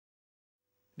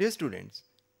Dear students,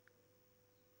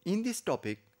 in this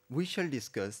topic we shall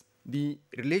discuss the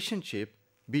relationship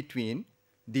between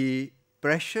the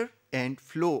pressure and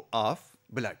flow of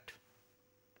blood.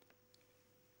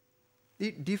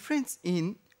 The difference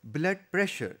in blood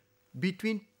pressure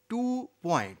between 2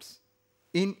 points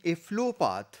in a flow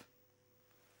path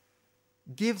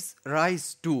gives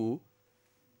rise to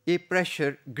a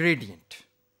pressure gradient.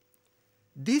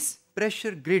 This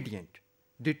pressure gradient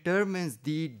determines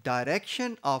the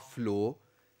direction of flow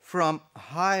from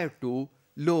higher to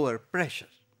lower pressure.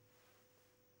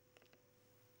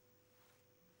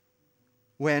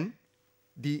 When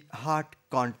the heart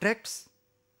contracts,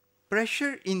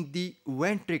 pressure in the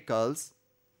ventricles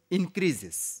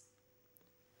increases.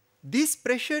 This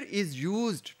pressure is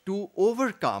used to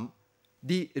overcome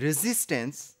the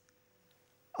resistance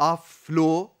of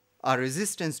flow or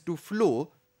resistance to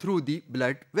flow through the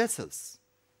blood vessels.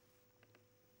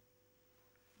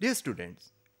 Dear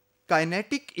students,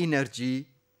 kinetic energy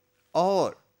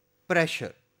और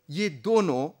pressure ये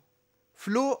दोनों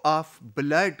flow of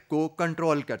blood को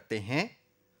control करते हैं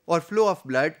और flow of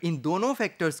blood इन दोनों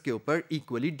factors के ऊपर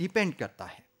equally depend करता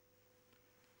है.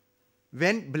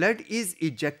 When blood is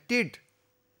ejected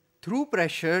through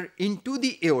pressure into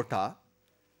the aorta,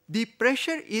 the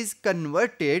pressure is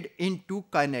converted into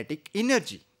kinetic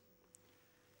energy.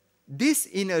 This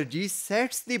energy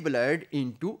sets the blood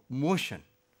into motion.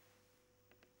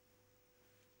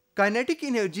 Kinetic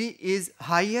energy is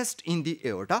highest in the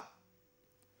aorta.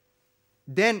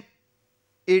 Then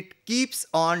it keeps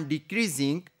on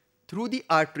decreasing through the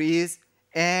arteries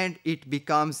and it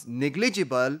becomes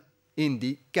negligible in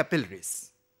the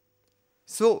capillaries.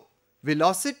 So,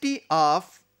 velocity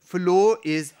of flow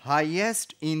is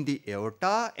highest in the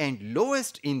aorta and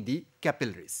lowest in the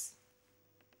capillaries.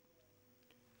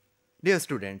 Dear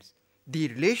students, the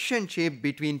relationship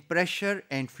between pressure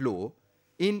and flow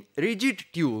in rigid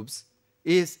tubes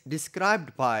is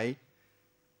described by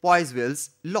Poiseuille's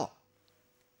law.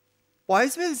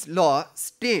 Poiseuille's law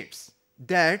states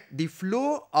that the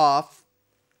flow of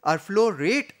or flow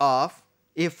rate of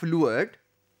a fluid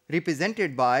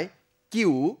represented by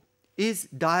Q is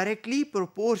directly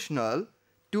proportional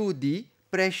to the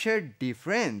pressure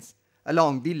difference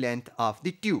along the length of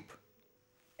the tube,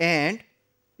 and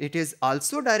it is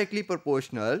also directly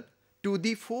proportional to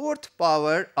the fourth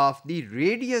power of the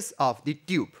radius of the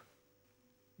tube.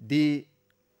 The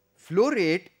flow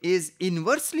rate is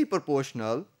inversely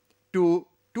proportional to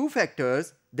two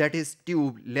factors, that is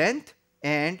tube length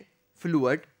and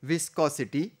fluid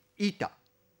viscosity eta.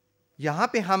 यहाँ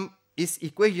पे हम इस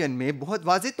equation में बहुत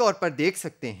वाज़ेह तौर पर देख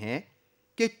सकते हैं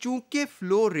कि चूंकि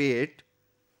flow rate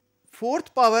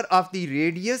fourth power of the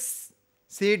radius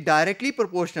से डायरेक्टली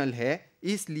प्रोपोर्शनल है,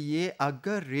 इसलिए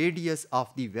अगर रेडियस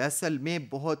ऑफ द वेसल में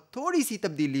बहुत थोड़ी सी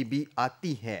तब्दीली भी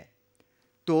आती है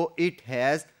तो it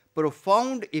has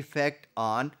profound effect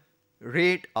on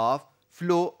rate of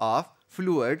flow of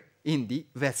fluid in the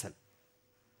vessel.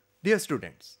 Dear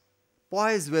students,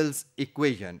 Poiseuille's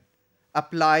equation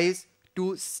applies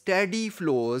to steady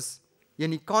flows,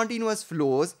 यानी continuous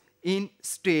flows in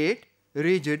straight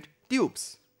rigid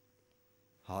tubes.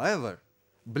 However,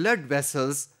 blood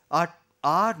vessels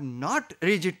are not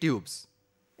rigid tubes,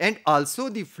 and also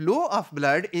the flow of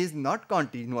blood is not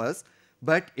continuous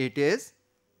but it is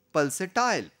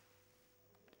pulsatile.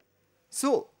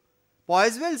 So,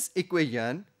 Poiseuille's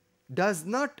equation does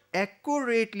not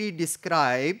accurately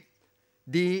describe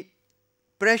the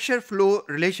pressure flow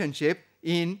relationship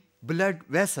in blood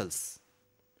vessels.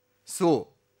 So,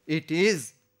 it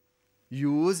is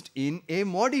used in a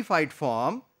modified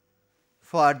form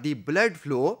for the blood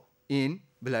flow in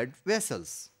blood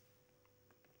vessels.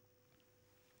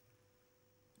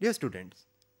 Dear students,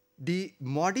 the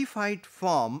modified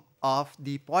form of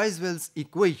the Poiseuille's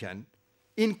equation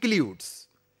includes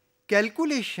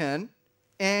calculation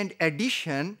and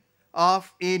addition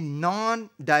of a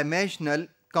non-dimensional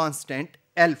constant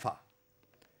alpha.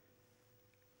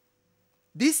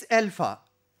 This alpha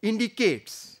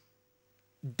indicates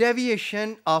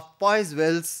deviation of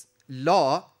Poiseuille's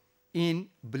law in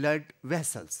blood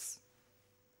vessels.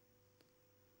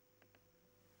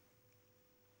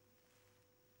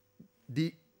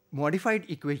 The modified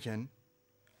equation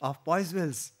of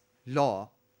Poiseuille's law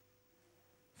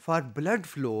for blood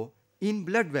flow in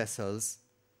blood vessels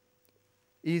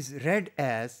is read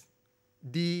as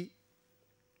the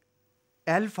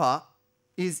alpha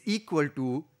is equal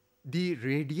to the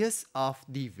radius of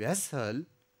the vessel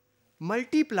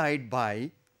multiplied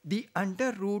by the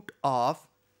under root of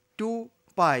 2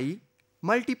 pi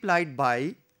multiplied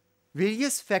by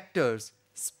various factors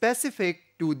specific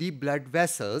to the blood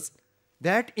vessels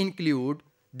that include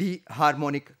the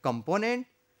harmonic component,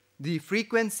 the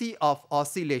frequency of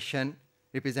oscillation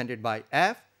represented by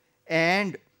F,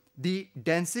 and the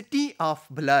density of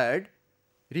blood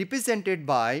represented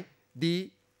by the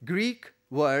Greek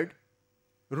word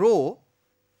rho,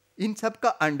 इन सब का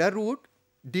under root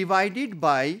divided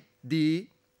by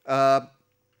the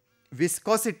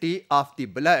viscosity of the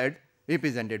blood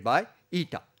represented by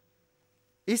ईटा.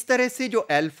 इस तरह से जो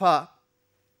alpha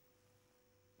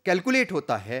calculate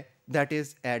होता है that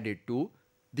is added to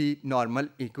the normal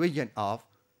equation of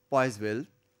पॉइसवेल,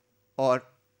 और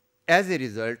as a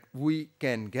result we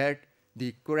can get the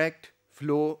correct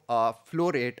flow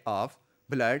rate of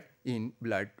blood in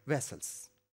blood vessels.